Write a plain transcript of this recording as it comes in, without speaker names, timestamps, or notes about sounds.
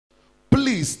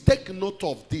please take note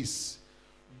of this.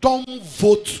 Don't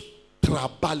vote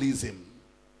tribalism.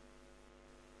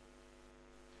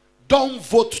 Don't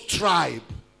vote tribe.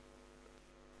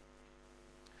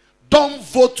 Don't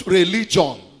vote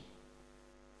religion.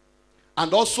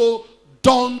 And also,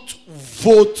 don't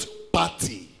vote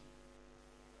party.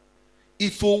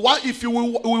 If we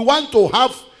want to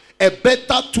have a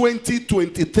better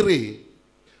 2023,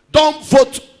 don't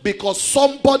vote because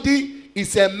somebody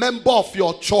is a member of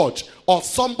your church, or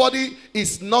somebody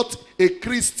is not a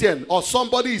Christian, or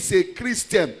somebody is a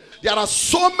Christian. There are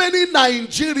so many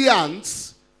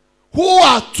Nigerians who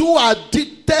are too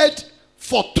addicted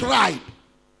for tribe.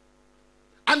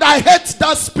 And I hate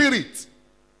that spirit.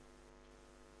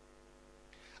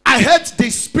 I hate the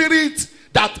spirit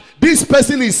that this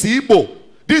person is Igbo,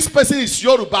 this person is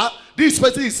Yoruba, this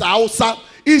person is Hausa.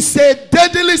 It's a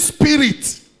deadly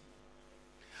spirit.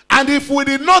 And if we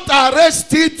did not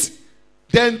arrest it,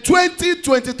 then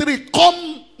 2023,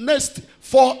 come next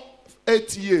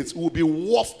 8 years, will be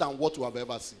worse than what we have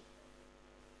ever seen.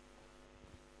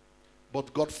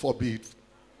 But God forbid.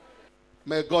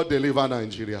 May God deliver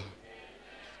Nigeria.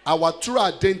 Our true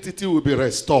identity will be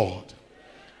restored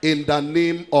in the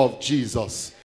name of Jesus.